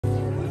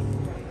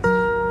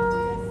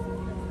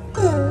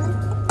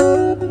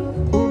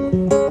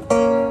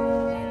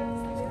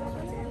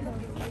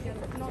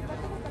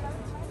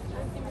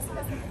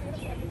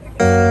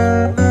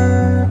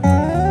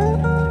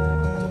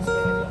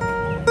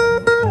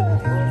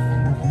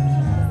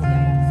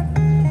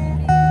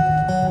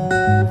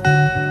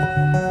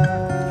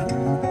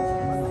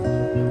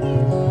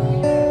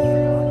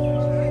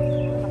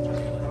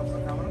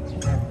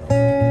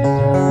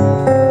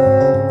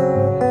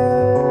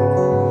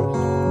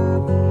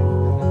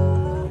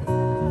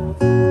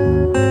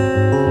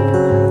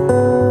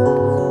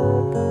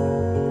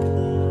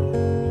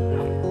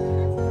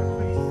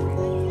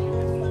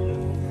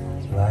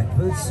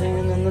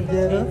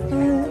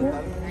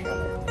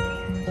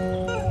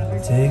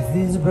Take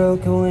these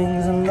broken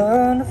wings and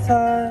learn to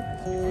fly.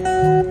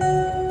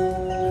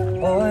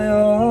 All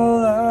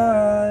your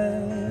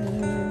life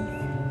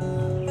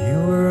you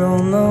were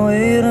only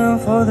waiting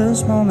for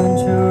this moment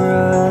to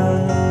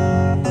rise.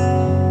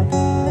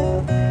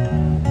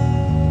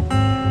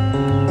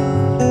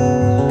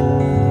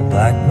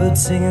 Blackbird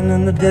singing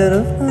in the dead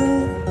of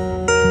night.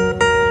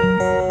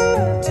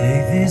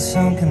 Take these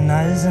sunken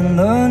eyes and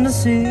learn to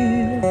see.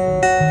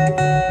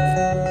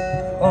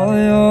 All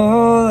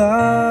your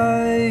life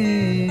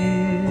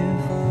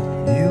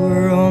you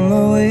were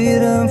only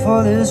waiting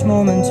for this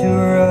moment to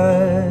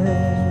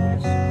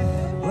rise.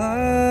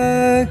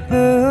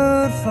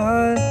 Blackbird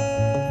fly,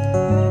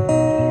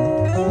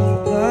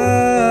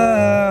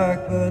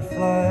 blackbird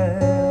fly.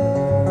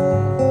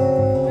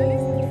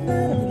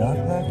 Dark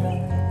black night.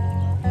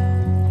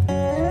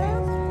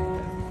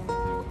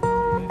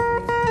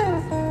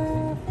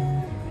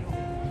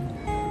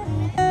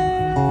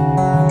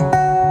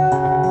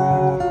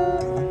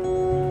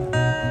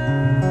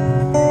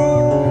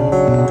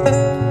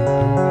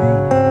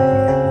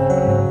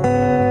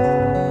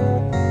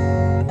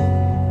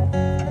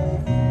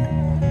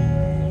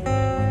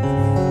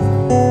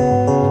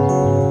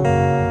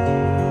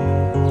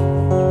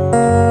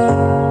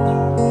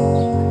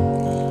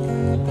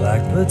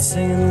 Blackbird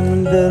singing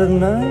in the dead of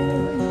night.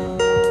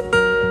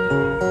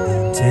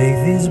 Take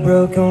these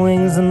broken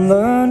wings and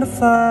learn to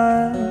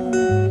fly.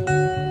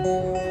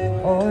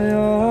 All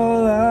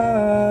your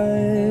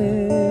life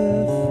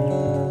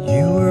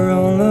you were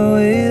only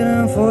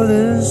waiting for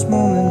this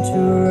moment to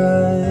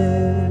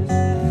rise.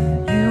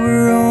 You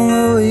were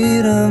only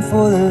waiting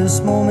for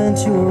this moment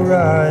to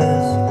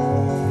rise.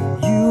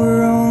 You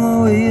were only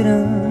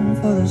waiting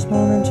for this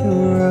moment to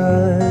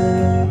rise.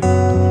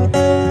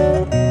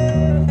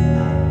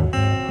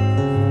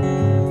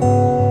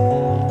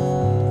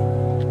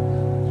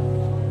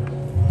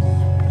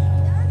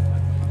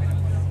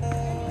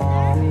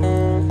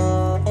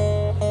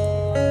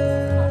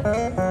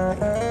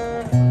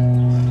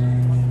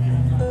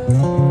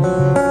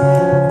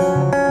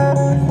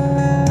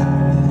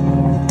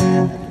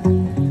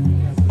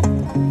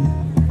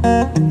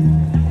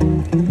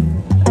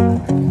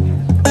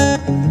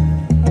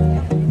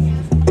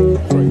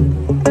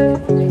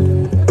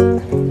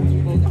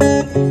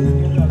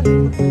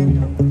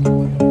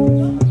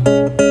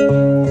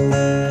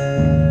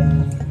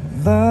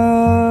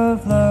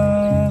 Love,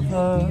 love,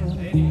 love,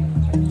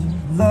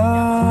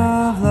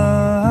 love,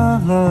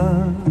 love,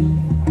 love,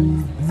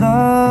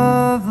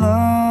 love,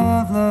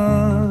 love,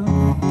 love.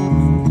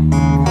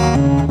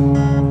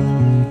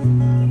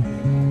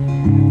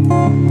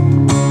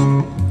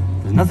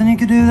 There's nothing you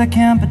could do that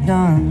can't be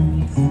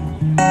done.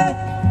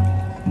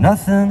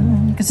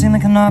 Nothing could sing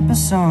that cannot be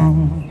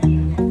sung.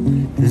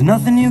 There's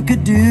nothing you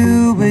could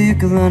do, but you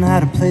could learn how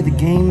to play the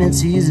game.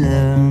 It's easy.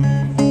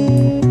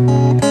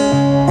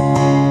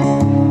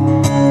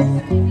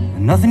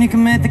 Nothing you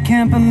can make that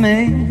can't be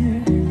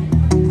made.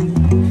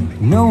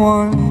 No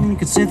one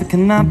could say that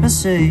cannot be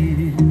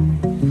saved.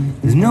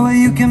 There's no way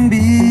you can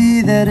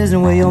be that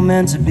isn't where you're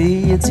meant to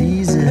be. It's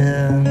easy.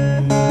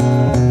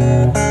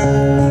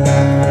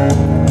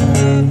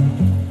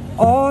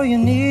 All you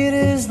need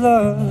is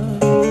love.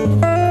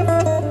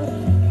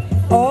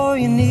 All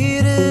you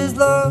need is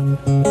love.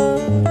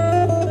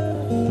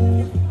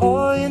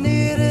 All you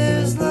need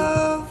is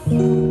love.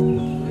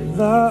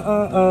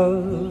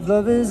 Love,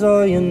 love is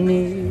all you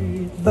need.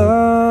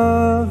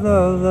 Love,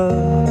 love,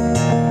 love,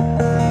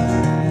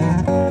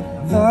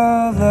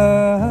 love,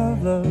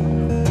 love, love,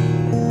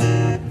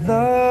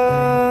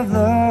 love,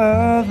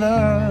 love,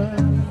 love.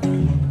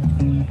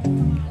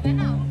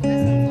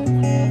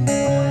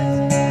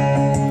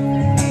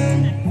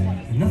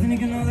 Nothing you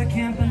can know that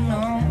can't be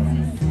known.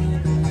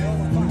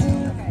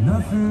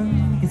 Nothing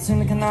you can sing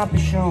that cannot be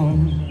shown.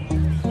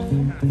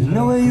 There's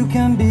no way you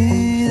can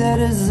be that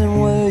isn't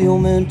where you're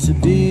meant to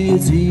be.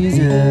 It's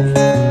easy.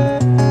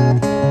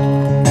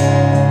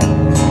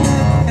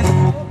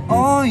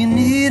 All you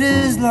need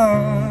is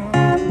love.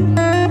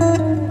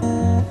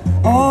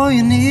 All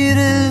you need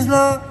is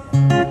love.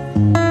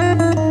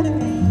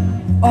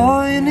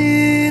 All you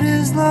need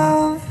is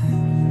love.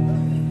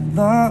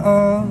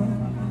 Love,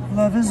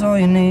 love is all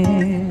you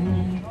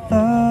need.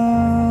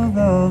 Love,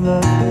 love,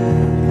 love.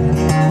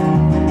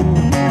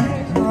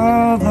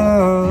 Love,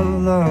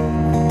 love, love.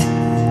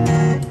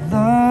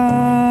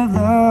 Love,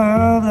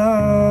 love,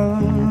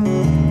 love.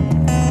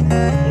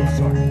 Oh,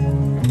 sorry.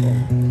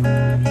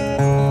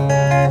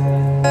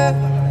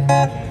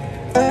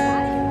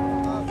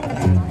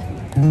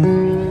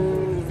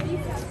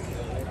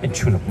 And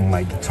tune up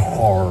my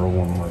guitar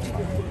one more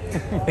time.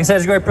 Thanks,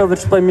 it's a great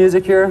privilege to play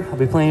music here. I'll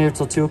be playing here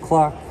till 2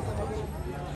 o'clock.